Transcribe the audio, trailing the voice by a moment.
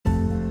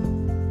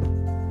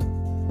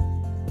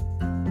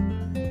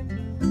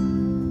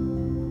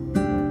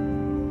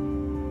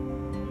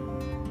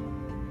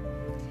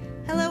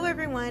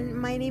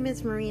everyone. My name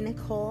is Marie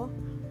Nicole.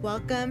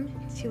 Welcome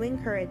to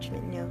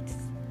Encouragement Notes.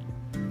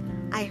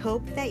 I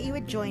hope that you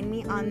would join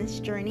me on this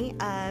journey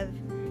of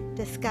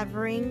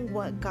discovering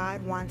what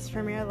God wants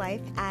from your life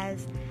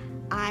as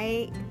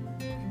I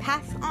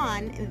pass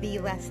on the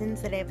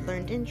lessons that I've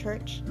learned in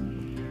church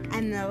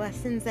and the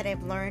lessons that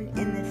I've learned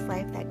in this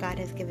life that God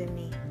has given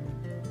me.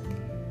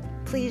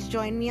 Please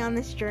join me on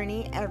this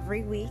journey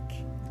every week,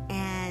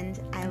 and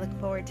I look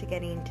forward to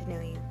getting to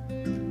know you.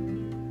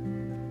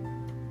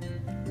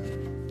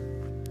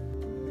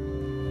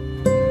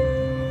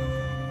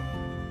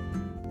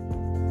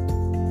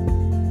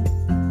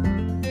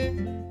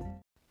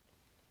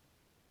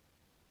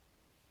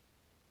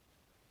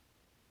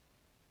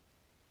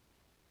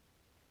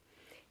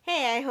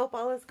 Hey, I hope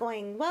all is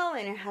going well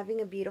and you're having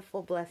a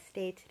beautiful, blessed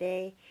day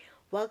today.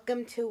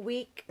 Welcome to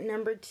week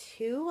number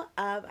 2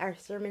 of our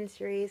sermon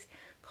series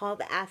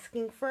called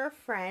Asking for a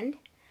Friend.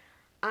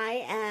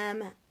 I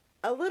am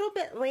a little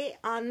bit late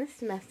on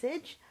this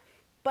message,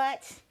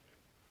 but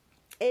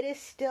it is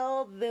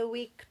still the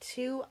week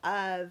 2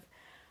 of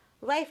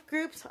life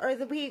groups, or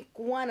the week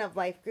 1 of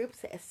life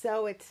groups,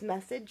 so it's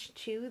message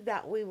 2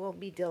 that we will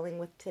be dealing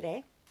with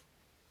today.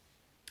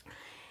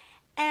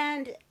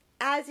 And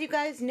as you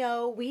guys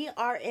know, we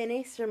are in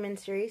a sermon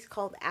series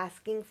called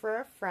Asking for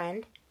a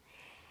Friend.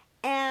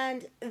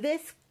 And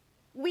this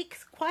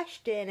week's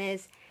question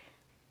is,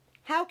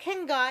 how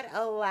can God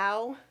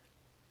allow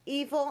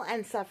evil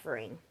and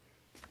suffering?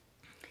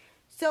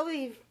 So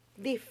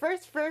the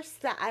first verse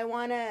that I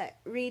want to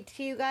read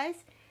to you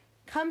guys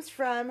comes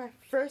from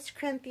 1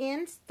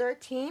 Corinthians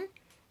 13,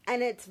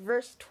 and it's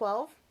verse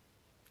 12.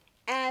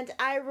 And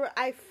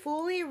I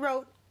fully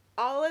wrote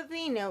all of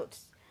the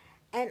notes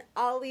and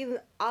all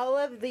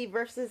of the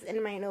verses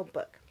in my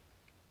notebook.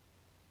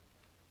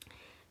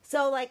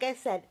 So like I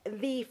said,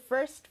 the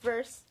first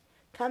verse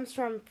comes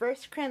from 1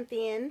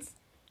 Corinthians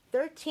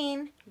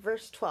 13,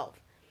 verse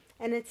 12.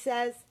 And it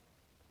says,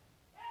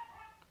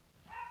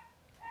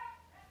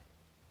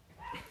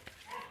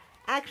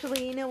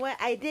 actually, you know what?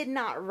 I did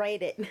not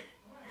write it.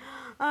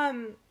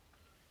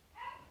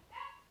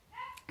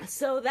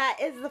 So that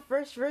is the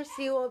first verse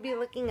you will be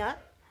looking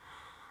up.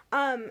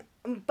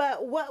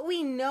 But what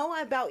we know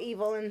about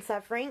evil and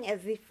suffering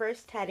is the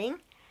first heading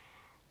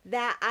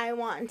that I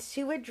want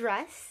to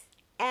address.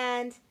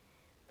 And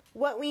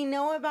what we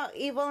know about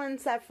evil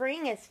and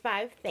suffering is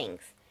 5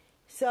 things.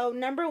 So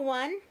number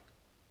 1,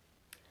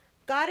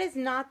 God is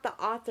not the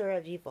author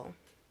of evil.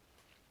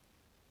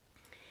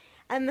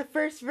 And the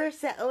first verse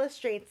that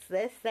illustrates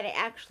this, that I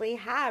actually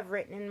have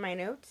written in my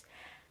notes,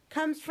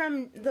 comes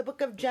from the book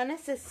of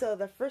Genesis, so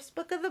the first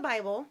book of the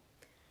Bible,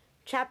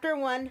 chapter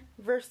 1,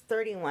 verse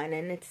 31,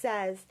 and it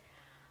says,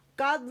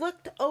 God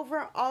looked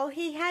over all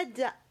he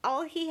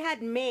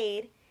had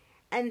made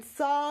and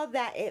saw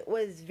that it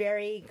was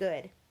very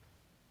good.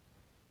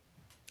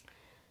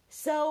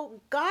 So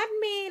God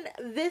made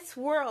this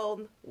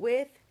world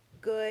with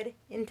good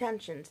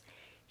intentions.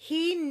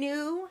 He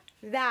knew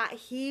that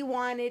he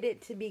wanted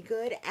it to be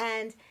good,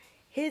 and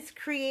his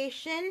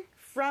creation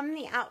from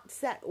the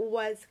outset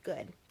was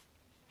good.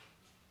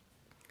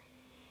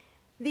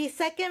 The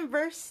second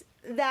verse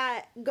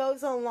that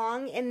goes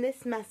along in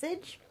this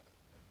message,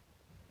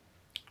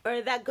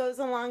 or that goes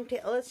along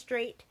to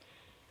illustrate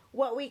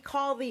what we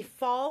call the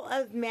fall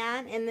of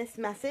man in this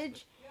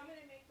message,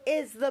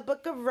 is in the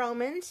book of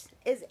Romans,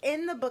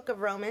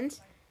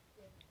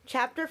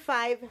 chapter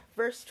 5,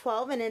 verse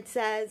 12, and it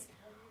says,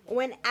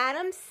 when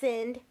Adam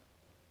sinned,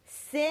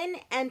 sin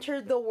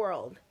entered the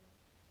world.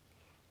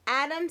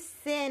 Adam's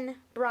sin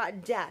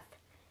brought death.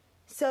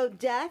 So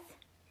death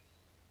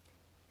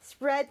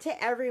spread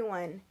to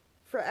everyone,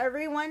 for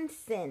everyone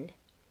sinned.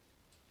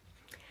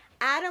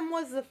 Adam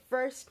was the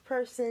first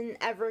person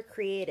ever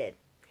created.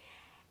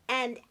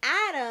 And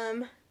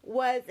Adam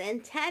was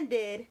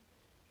intended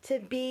to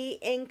be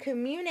in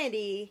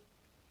community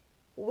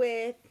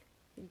with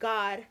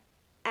God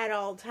at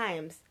all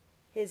times.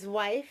 His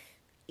wife,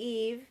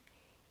 Eve,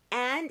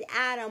 and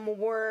Adam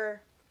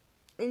were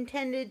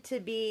intended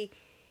to be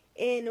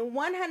in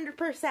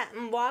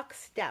 100%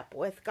 lockstep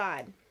with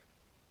God.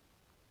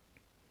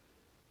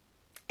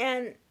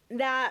 And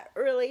that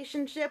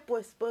relationship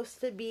was supposed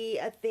to be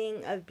a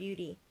thing of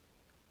beauty.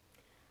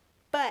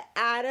 But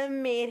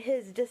Adam made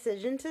his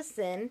decision to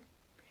sin.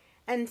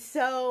 And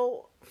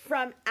so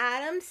from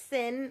Adam's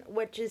sin,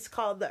 which is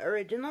called the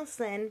original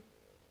sin,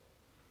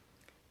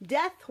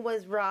 death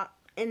was brought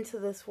into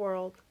this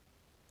world.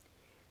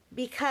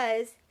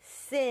 Because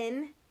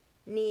sin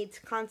needs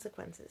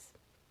consequences.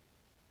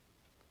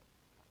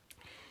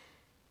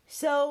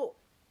 So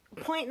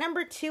point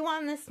number 2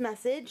 on this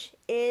message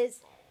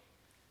is,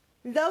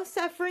 though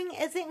suffering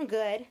isn't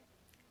good,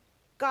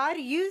 God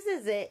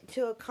uses it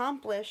to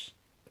accomplish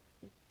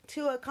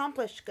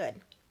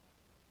good.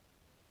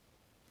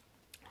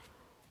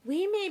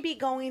 We may be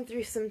going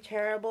through some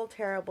terrible,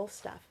 terrible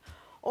stuff,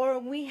 or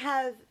we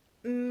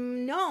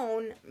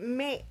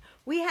may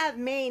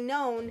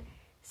known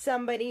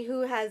somebody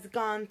who has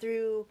gone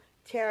through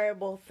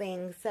terrible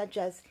things, such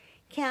as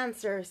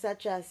cancer,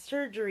 such as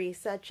surgery,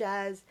 such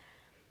as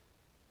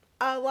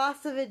a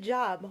loss of a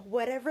job,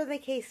 whatever the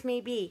case may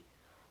be.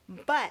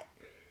 But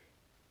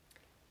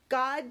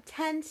God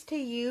tends to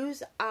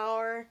use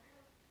our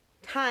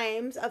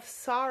times of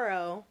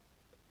sorrow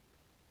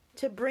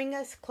to bring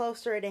us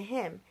closer to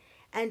Him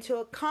and to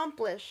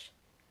accomplish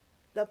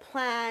the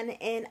plan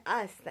in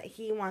us that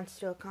He wants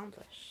to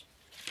accomplish.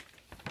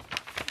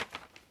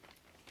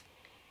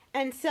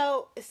 And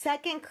so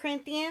 2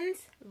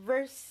 Corinthians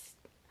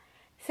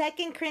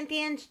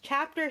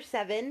chapter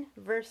 7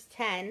 verse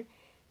 10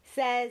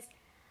 says,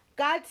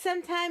 God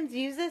sometimes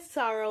uses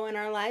sorrow in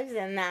our lives,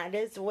 and that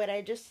is what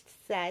I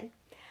just said.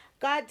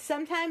 God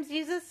sometimes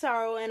uses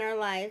sorrow in our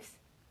lives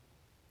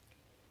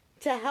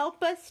to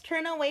help us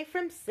turn away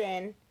from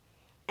sin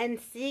and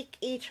seek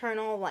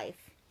eternal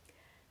life.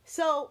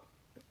 So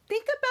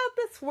think about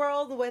this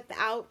world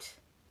without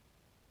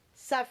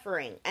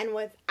suffering and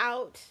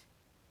without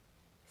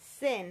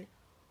sin.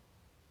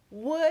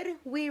 Would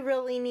we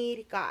really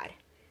need God?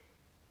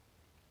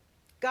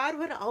 God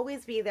would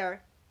always be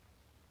there.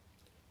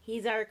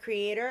 He's our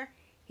creator.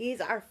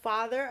 He's our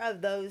father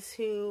of those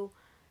who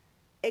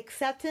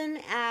accept Him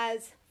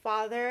as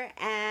Father,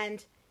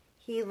 and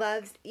He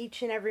loves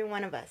each and every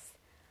one of us.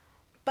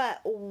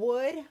 But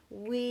would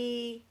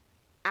we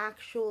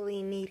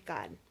actually need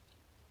God?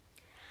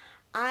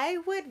 I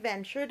would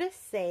venture to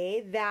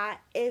say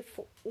that if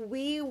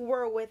we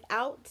were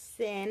without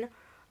sin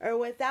or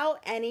without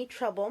any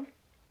trouble,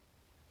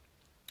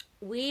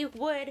 we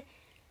would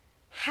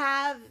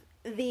have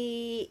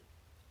the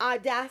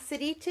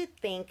audacity to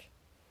think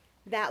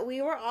that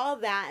we were all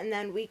that, and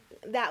then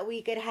that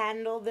we could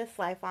handle this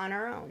life on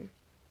our own.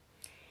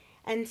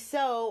 And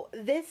so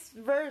this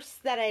verse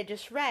that I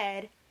just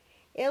read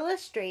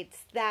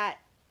illustrates that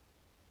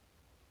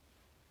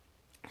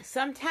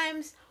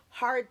sometimes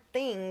hard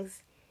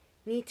things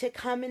need to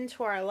come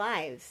into our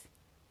lives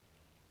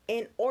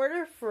in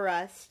order for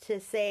us to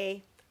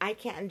say, I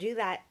can't do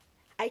that.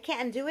 I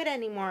can't do it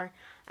anymore.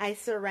 I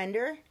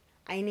surrender.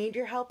 I need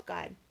your help,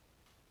 God.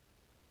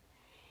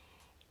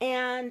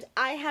 And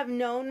I have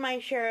known my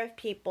share of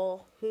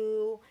people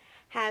who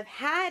have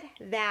had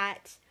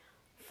that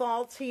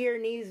fall to your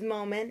knees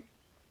moment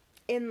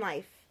in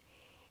life.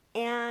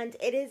 And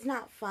it is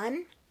not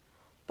fun,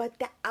 but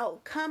the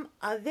outcome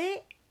of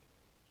it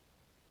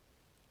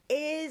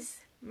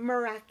is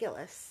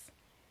miraculous.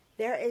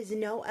 There is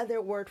no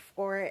other word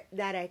for it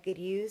that I could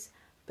use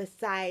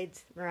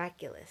besides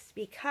miraculous,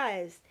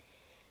 because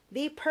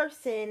the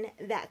person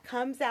that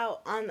comes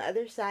out on the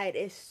other side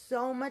is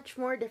so much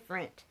more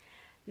different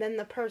than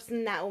the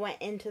person that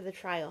went into the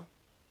trial.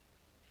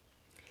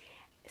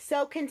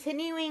 So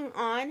continuing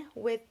on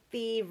with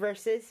the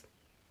verses,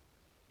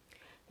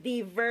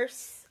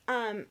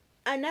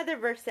 another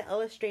verse that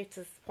illustrates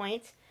this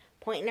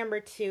point number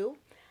 2,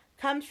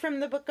 comes from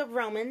the book of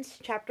Romans,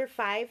 chapter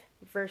 5,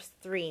 verse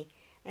 3.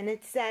 And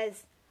it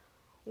says,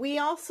 we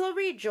also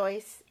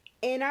rejoice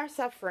in our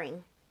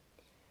suffering,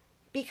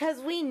 because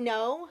we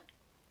know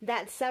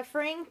that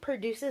suffering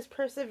produces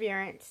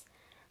perseverance,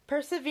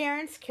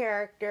 perseverance,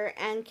 character,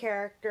 and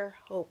character,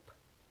 hope.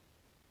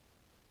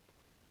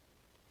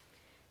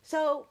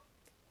 So,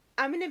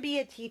 I'm going to be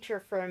a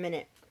teacher for a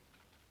minute.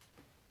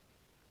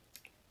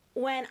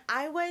 When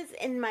I was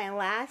in my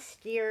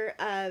last year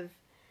of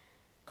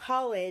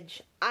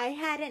college, I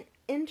had an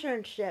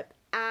internship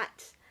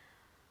at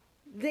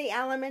the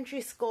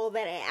elementary school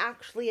that I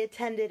actually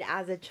attended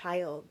as a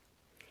child.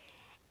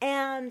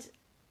 And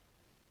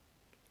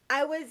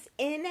I was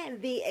in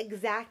the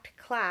exact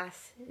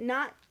class,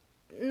 not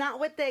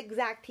with the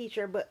exact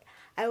teacher, but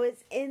I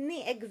was in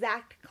the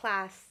exact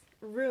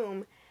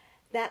classroom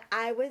that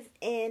I was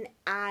in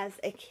as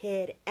a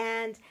kid.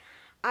 And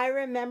I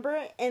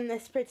remember in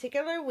this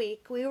particular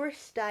week, we were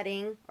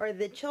studying, or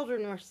the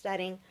children were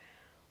studying,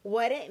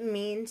 what it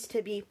means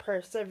to be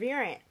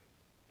perseverant.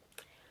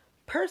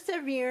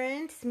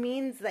 Perseverance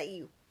means that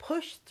you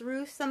push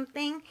through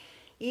something,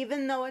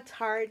 even though it's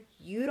hard,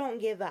 you don't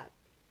give up.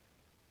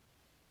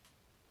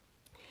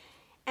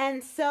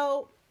 And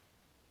so,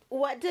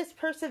 what does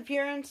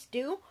perseverance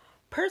do?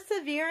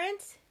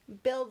 Perseverance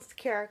builds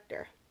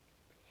character.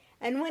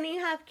 And when you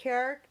have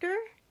character,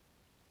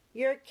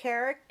 your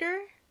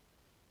character,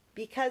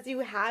 because you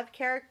have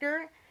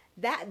character,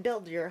 that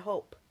builds your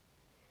hope.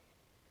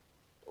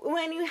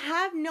 When you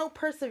have no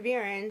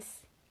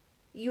perseverance,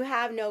 you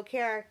have no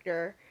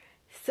character,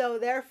 so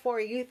therefore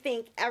you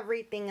think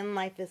everything in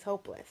life is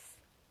hopeless.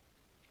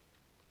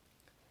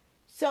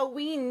 So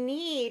we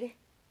need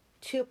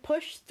to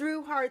push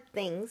through hard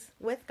things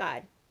with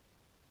God,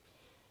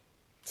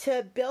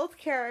 to build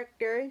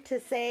character, to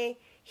say,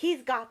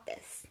 He's got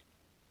this.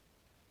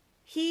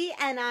 He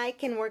and I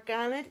can work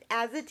on it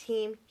as a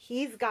team.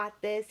 He's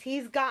got this.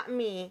 He's got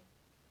me.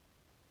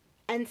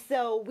 And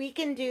so we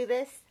can do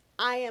this.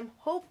 I am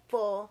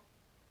hopeful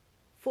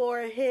for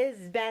His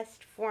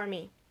best for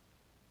me.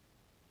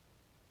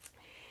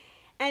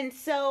 And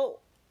so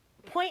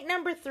point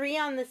number 3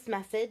 on this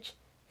message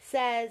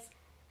says,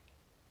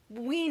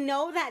 we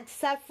know that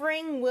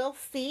suffering will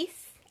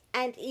cease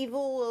and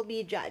evil will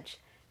be judged.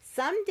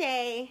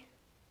 Someday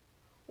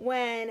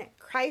when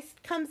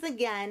Christ comes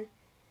again,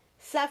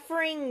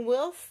 suffering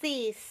will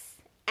cease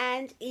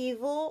and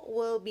evil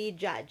will be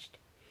judged.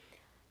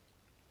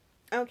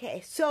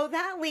 Okay, so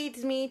that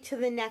leads me to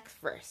the next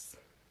verse.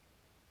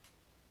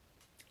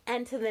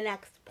 And to the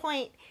next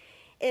point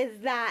is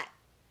that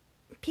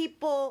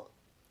people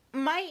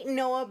might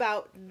know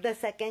about the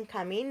second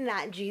coming,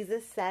 that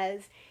Jesus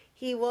says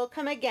he will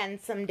come again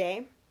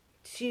someday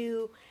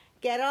to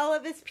get all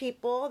of his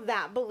people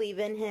that believe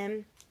in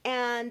him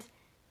and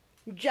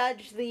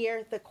judge the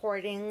earth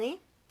accordingly.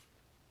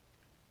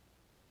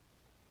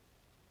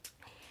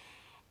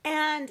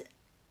 And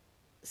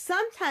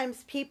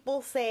sometimes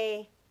people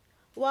say,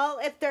 well,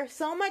 if there's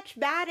so much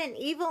bad and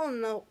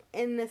evil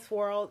in this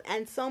world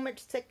and so much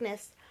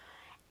sickness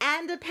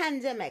and a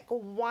pandemic,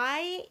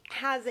 why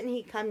hasn't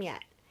he come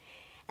yet?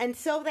 And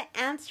so the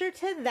answer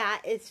to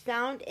that is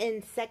found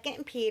in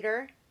 2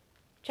 Peter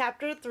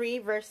chapter 3,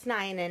 verse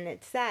 9, and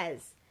it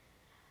says,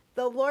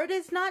 "The Lord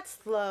is not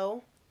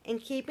slow in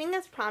keeping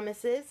his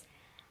promises,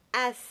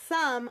 as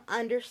some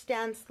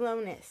understand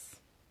slowness.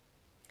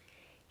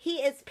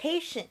 He is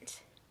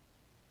patient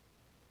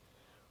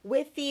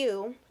with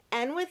you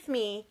and with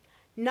me,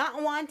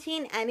 not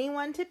wanting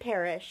anyone to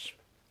perish,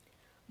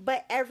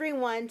 but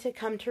everyone to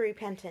come to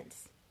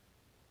repentance."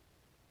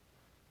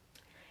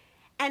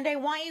 And I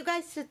want you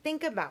guys to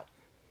think about,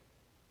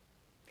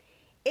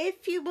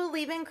 if you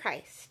believe in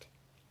Christ,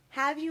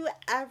 have you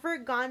ever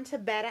gone to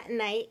bed at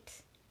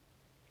night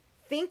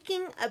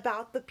thinking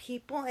about the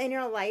people in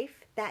your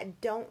life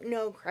that don't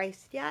know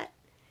Christ yet,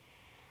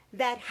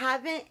 that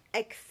haven't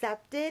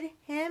accepted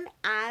him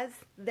as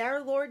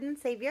their Lord and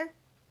Savior?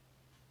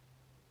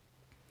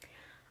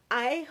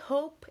 I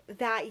hope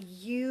that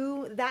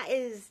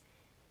is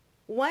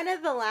one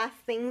of the last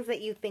things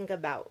that you think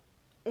about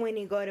when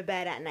you go to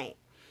bed at night.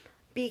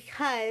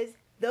 Because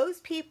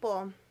those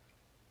people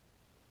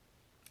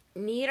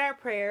need our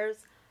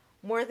prayers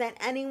more than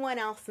anyone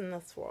else in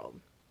this world.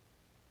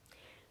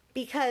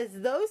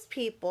 Because those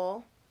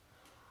people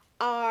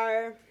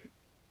are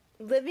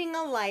living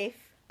a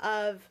life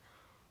of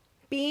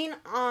being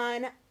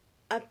on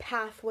a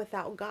path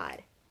without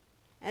God.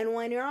 And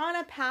when you're on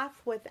a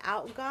path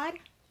without God,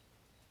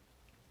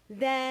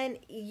 then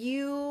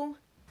you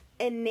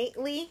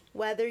innately,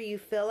 whether you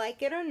feel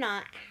like it or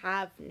not,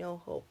 have no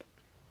hope.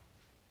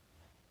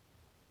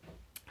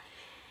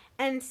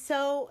 And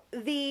so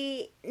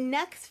the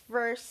next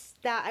verse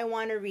that I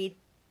want to read,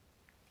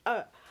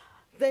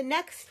 the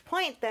next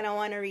point that I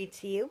want to read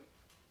to you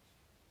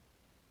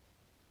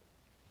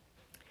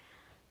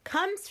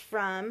comes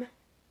from,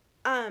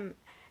 the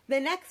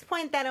next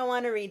point that I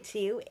want to read to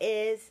you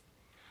is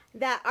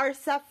that our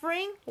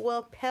suffering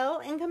will pale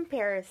in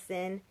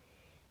comparison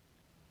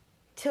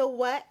to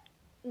what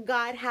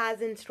God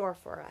has in store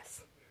for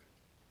us.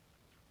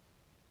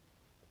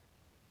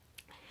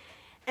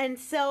 And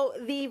so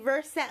the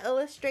verse that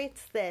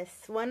illustrates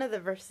this, one of the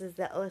verses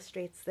that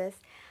illustrates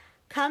this,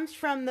 comes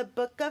from the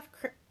book of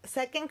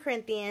 2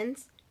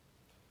 Corinthians,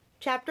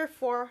 chapter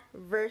 4,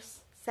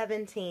 verse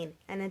 17.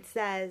 And it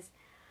says,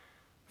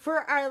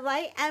 "For our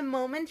light and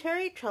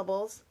momentary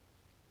troubles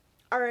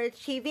are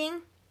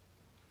achieving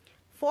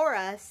for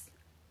us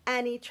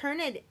an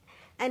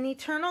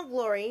eternal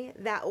glory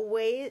that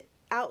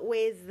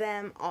outweighs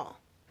them all."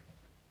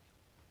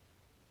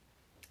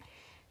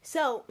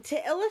 So,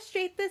 to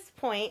illustrate this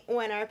point,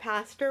 when our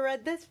pastor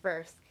read this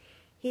verse,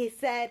 he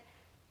said,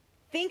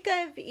 think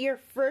of your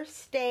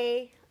first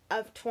day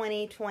of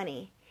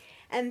 2020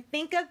 and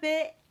think of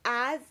it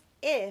as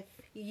if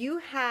you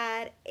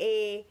had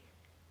a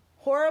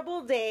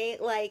horrible day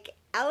like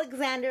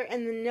Alexander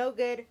and the No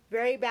Good,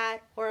 Very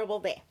Bad, Horrible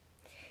Day.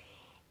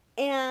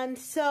 And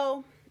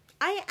so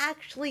I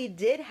actually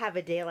did have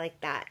a day like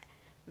that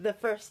the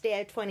first day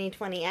of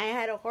 2020. I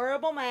had a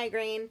horrible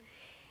migraine.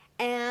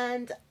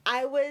 And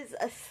I was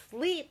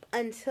asleep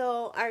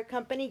until our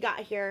company got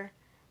here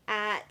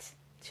at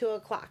 2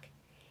 o'clock.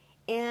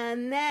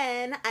 And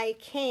then I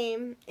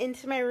came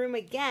into my room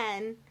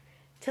again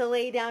to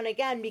lay down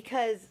again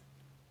because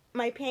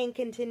my pain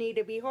continued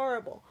to be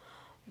horrible.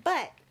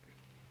 But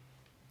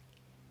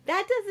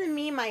that doesn't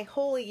mean my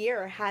whole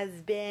year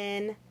has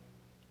been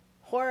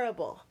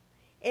horrible.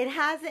 It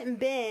hasn't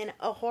been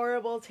a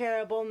horrible,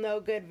 terrible,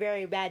 no good,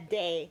 very bad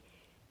day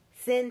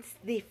since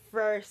the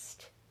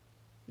first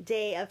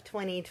day of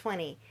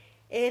 2020.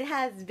 It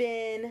has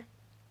been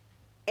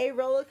a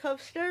roller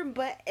coaster,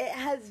 but it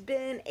has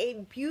been a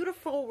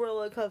beautiful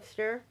roller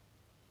coaster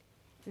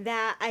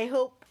that I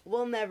hope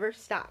will never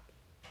stop.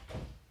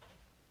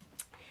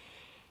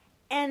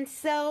 And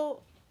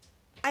so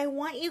I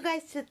want you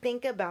guys to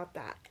think about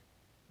that.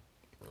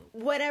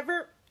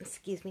 Whatever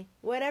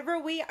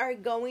we are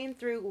going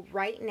through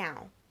right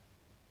now,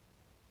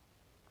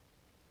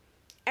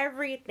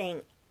 every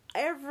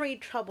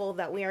trouble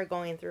that we are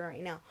going through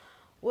right now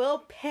will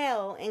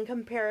pale in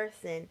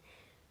comparison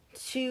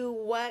to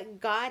what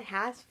God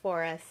has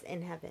for us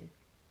in heaven.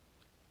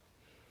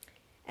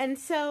 And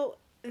so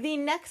the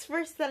next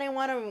verse that I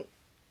want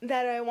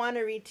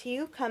to read to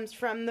you comes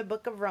from the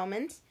book of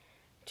Romans,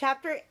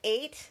 chapter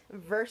 8,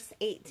 verse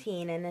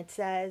 18, and it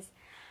says,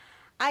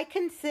 I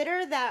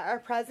consider that our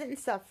present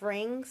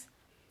sufferings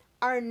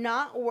are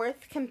not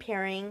worth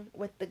comparing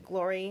with the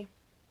glory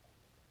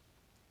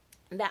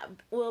that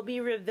will be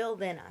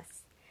revealed in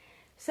us.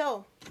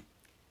 So,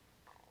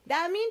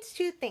 that means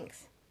two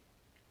things.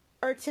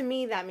 Or to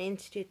me, that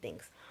means two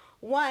things.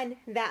 One,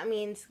 that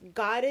means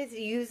God is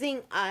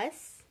using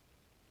us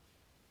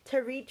to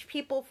reach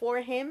people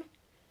for Him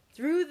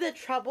through the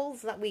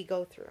troubles that we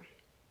go through.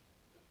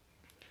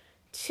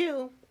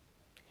 Two,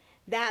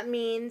 that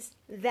means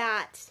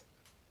that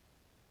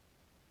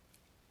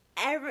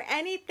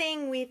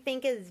anything we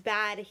think is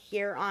bad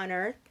here on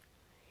earth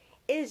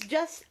is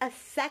just a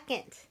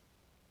second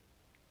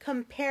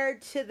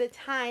compared to the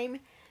time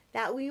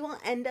that we will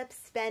end up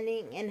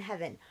spending in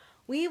heaven.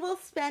 We will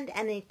spend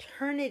an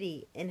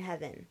eternity in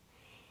heaven.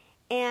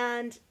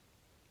 And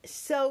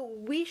so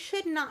we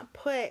should not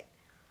put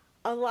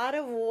a lot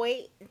of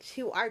weight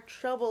to our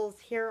troubles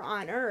here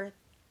on earth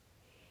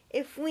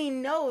if we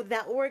know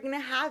that we're going to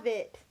have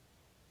it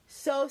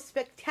so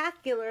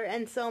spectacular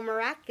and so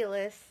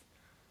miraculous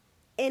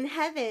in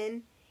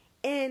heaven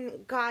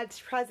in God's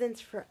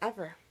presence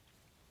forever.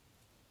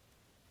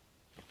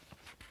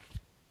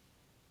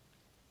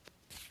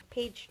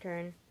 Page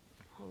turn.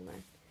 Hold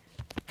on.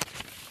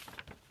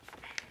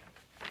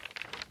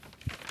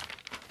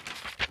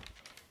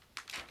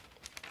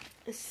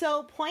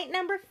 So point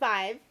number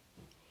 5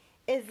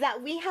 is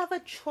that we have a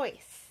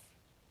choice.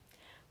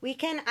 We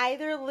can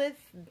either live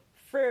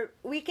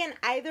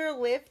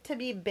to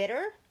be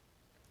bitter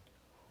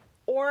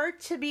or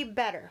to be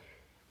better.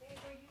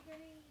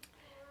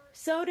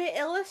 So to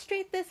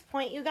illustrate this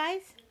point, you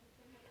guys,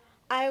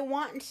 I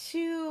want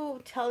to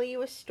tell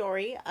you a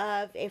story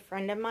of a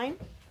friend of mine.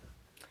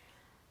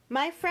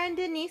 My friend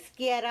Denise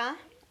Guerra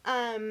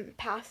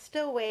passed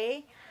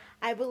away,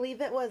 I believe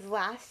it was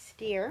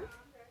last year,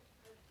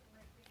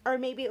 or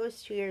maybe it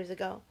was 2 years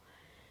ago.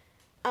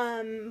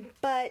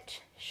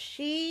 But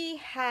she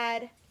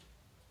had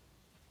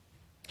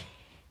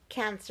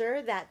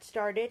cancer that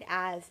started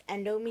as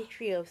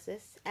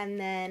endometriosis, and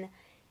then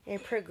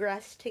it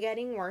progressed to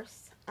getting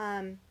worse.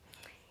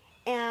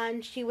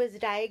 And she was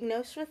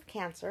diagnosed with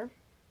cancer.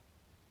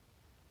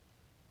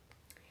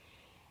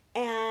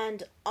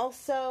 And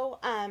also,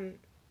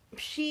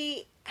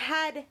 she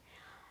had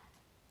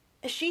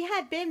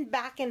been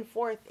back and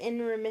forth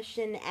in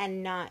remission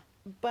and not.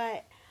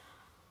 But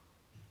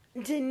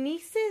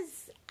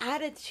Denise's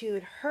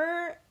attitude,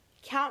 her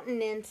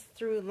countenance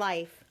through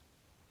life,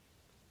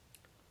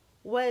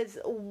 was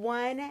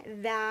one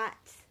that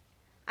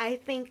I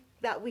think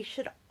that we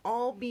should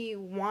all be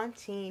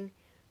wanting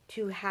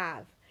to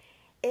have.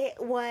 It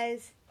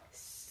was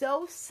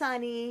so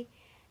sunny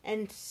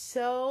and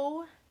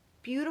so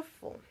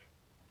beautiful.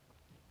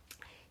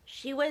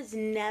 She was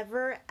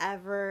never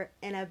ever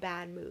in a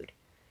bad mood.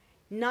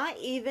 Not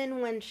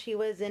even when she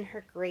was in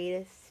her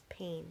greatest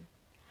pain.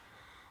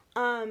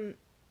 And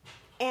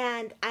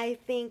I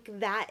think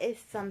that is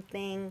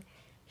something,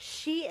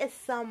 she is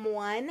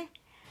someone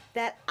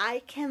that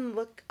I can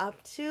look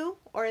up to,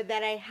 or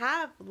that I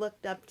have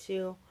looked up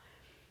to,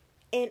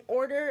 in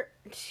order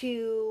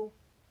to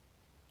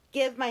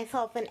give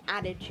myself an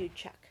attitude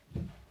check.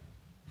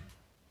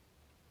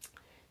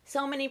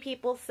 So many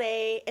people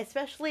say,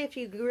 especially if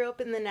you grew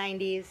up in the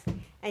 90s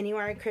and you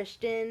are a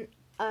Christian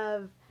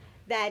of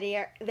that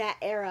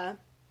era,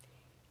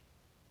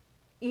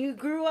 you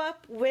grew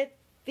up with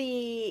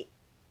the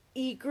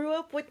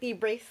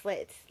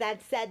bracelets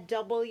that said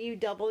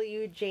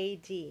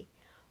WWJD.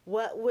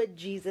 What would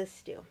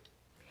Jesus do?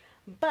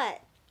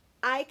 But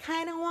I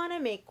kind of want to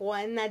make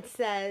one that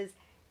says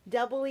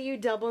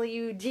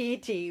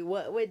WWDT.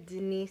 What would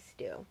Denise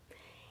do?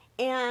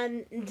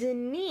 And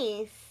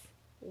Denise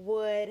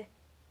would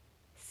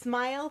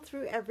smile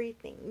through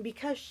everything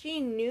because she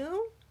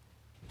knew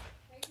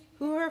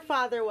who her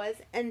father was,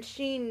 and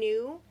she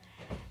knew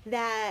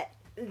that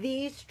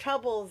these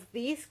troubles,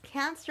 these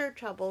cancer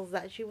troubles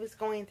that she was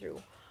going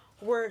through,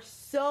 were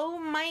so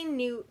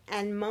minute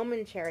and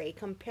momentary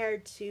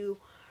compared to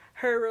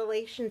her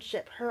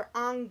relationship, her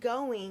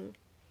ongoing,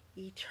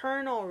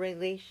 eternal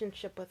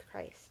relationship with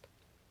Christ.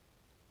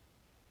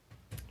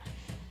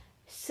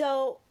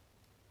 So,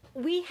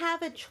 we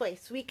have a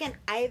choice. We can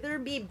either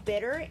be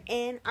bitter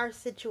in our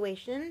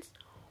situations,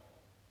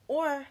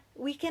 or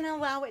we can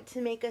allow it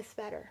to make us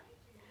better.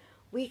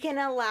 We can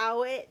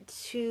allow it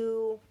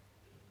to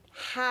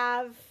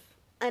have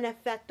an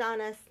effect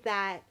on us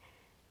that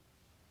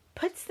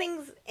puts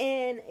things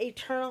in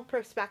eternal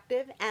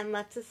perspective and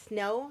lets us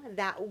know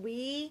that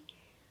we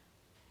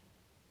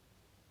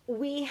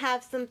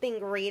have something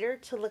greater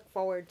to look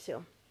forward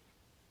to.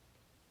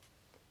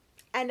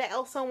 And I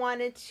also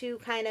wanted to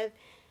kind of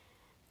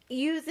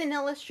use an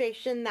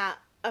illustration that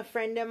a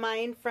friend of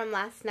mine from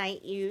last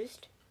night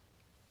used.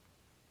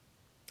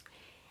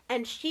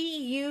 And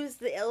she used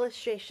the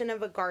illustration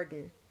of a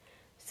garden.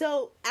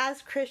 So,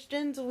 as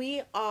Christians,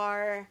 we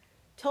are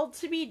told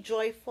to be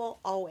joyful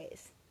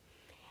always.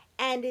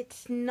 And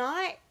it's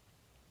not,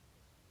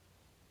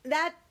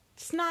 that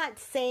it's not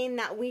saying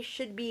that we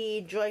should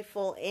be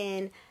joyful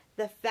in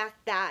the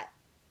fact that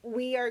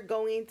we are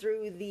going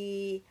through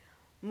the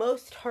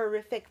most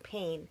horrific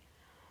pain.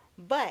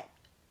 But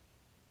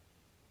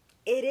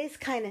it is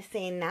kind of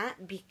saying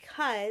that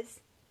because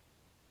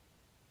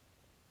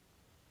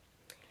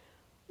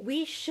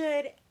we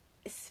should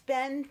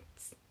spend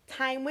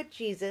time with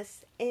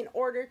Jesus in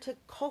order to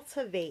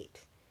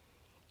cultivate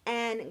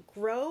and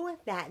grow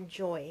that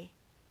joy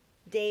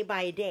day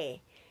by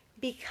day.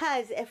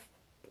 Because if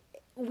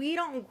we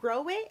don't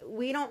grow it,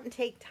 we don't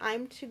take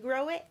time to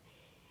grow it,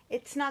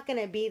 it's not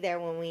going to be there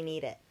when we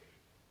need it.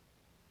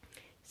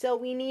 So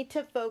we need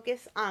to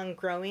focus on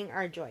growing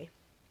our joy.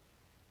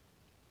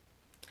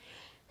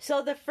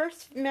 So the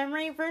first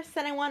memory verse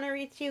that I want to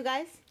read to you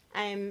guys,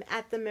 I'm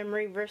at the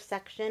memory verse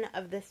section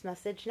of this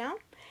message now.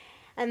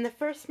 And the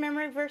first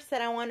memory verse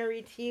that I want to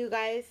read to you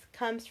guys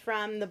comes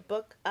from the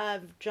book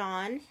of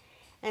John.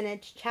 And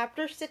it's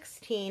chapter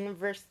 16,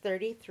 verse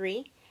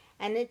 33.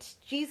 And it's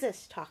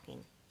Jesus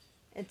talking.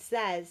 It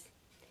says,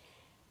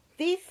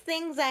 "These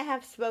things I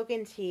have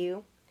spoken to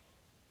you,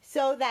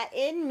 so that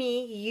in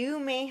me you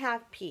may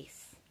have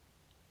peace.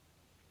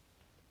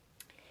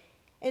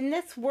 In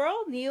this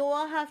world you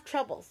will have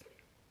troubles."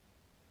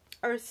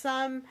 Or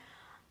some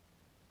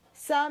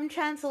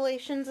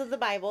translations of the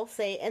Bible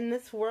say, "In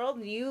this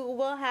world you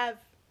will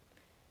have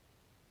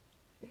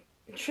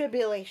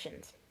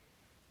tribulations.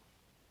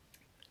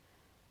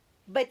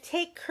 But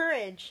take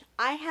courage,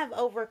 I have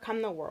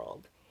overcome the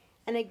world."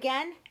 And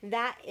again,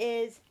 that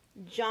is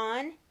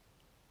John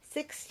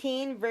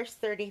 16, verse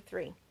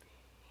 33.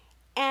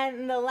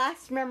 And the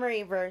last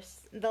memory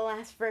verse, the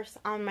last verse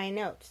on my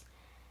notes,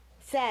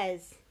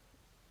 says,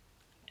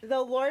 "The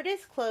Lord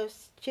is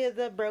close to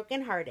the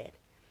brokenhearted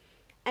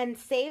and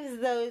saves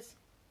those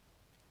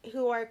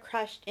who are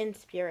crushed in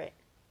spirit."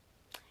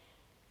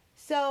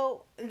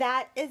 So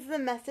that is the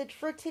message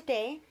for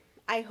today.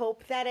 I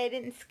hope that I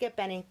didn't skip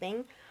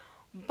anything.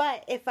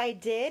 But if I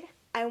did,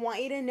 I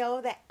want you to know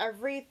that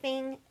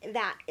everything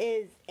that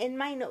is in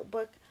my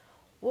notebook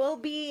will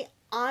be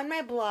on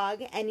my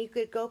blog, and you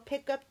could go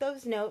pick up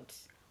those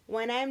notes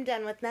when I am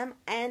done with them,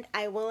 and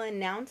I will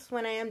announce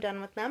when I am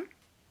done with them.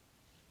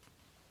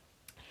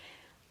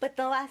 But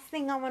the last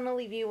thing I want to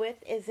leave you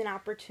with is an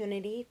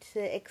opportunity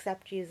to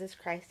accept Jesus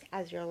Christ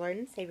as your Lord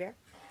and Savior.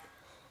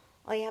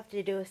 All you have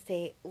to do is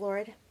say,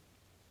 "Lord,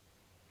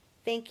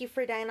 thank you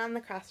for dying on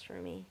the cross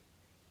for me.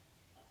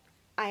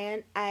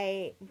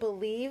 I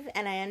believe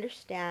and I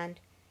understand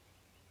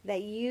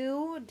that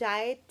you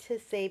died to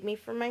save me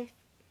from my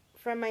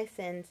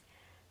sins,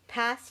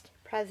 past,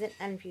 present,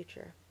 and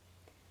future.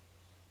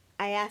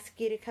 I ask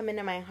you to come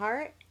into my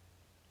heart,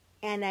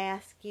 and I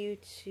ask you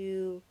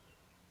to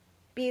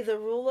be the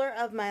ruler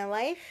of my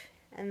life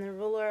and the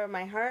ruler of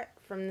my heart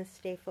from this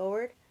day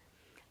forward.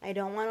 I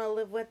don't want to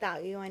live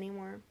without you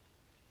anymore.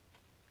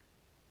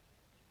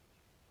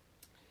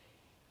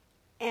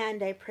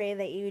 And I pray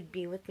that you would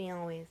be with me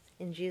always.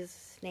 In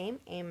Jesus' name,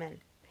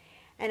 amen."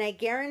 And I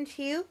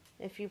guarantee you,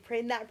 if you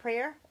prayed that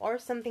prayer or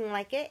something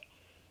like it,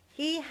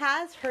 He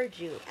has heard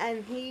you,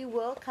 and He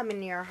will come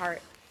into your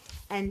heart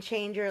and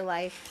change your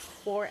life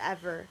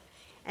forever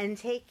and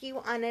take you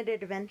on an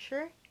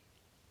adventure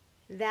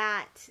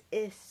that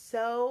is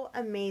so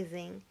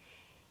amazing.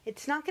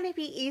 It's not going to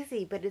be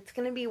easy, but it's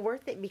going to be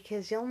worth it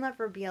because you'll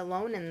never be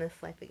alone in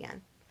this life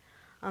again.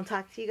 I'll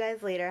talk to you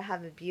guys later.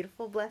 Have a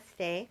beautiful, blessed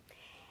day.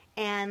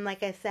 And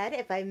like I said,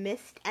 if I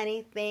missed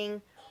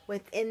anything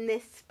within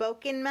this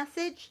spoken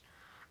message,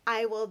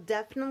 I will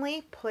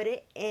definitely put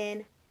it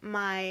in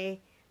my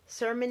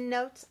sermon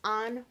notes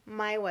on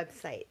my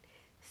website.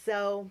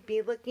 So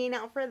be looking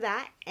out for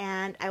that,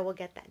 and I will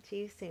get that to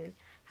you soon.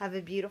 Have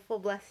a beautiful,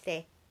 blessed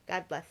day.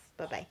 God bless.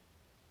 Bye-bye.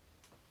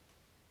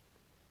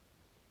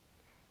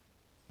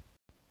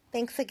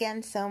 Thanks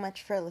again so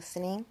much for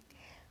listening.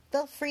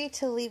 Feel free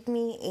to leave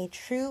me a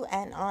true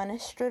and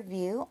honest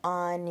review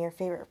on your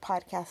favorite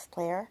podcast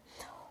player,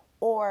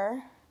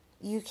 or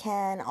you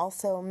can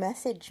also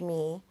message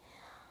me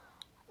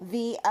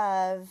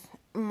via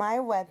my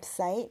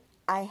website.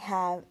 I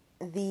have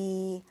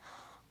the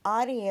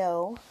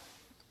audio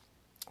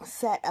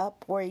set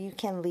up where you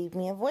can leave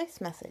me a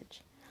voice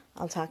message.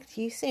 I'll talk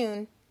to you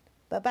soon.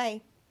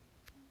 Bye-bye.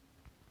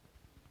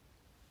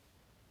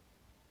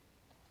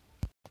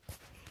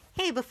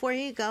 Hey, before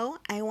you go,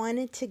 I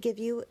wanted to give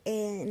you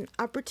an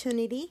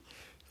opportunity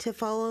to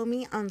follow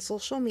me on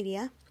social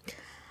media.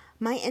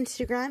 My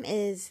Instagram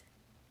is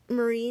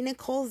Marie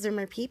Nicole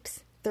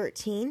Zimmerpeeps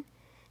 13.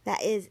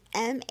 That is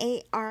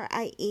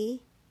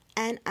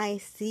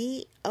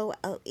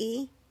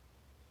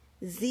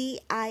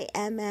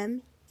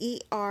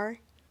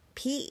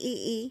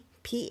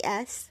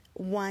MarineColeZimmerPeeps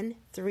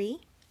 13.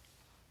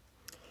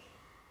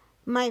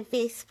 My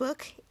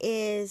Facebook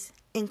is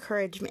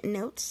Encouragement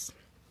Notes,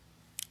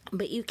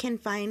 but you can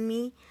find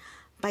me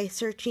by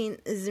searching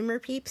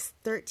Zimmerpeeps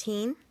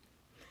 13.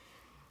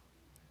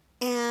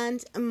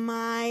 And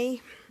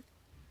my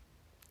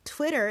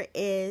Twitter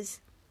is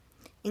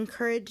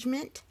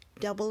Encouragement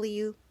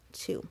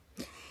W2.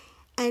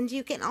 And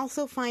you can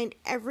also find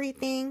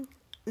everything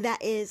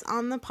that is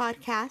on the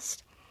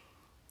podcast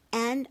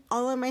and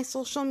all of my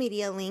social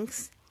media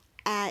links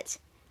at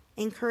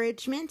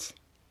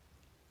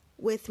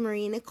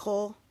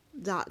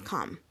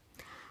encouragementwithmarienicole.com.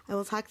 I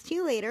will talk to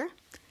you later.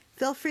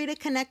 Feel free to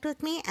connect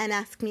with me and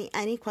ask me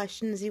any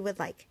questions you would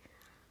like.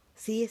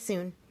 See you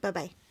soon.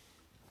 Bye-bye.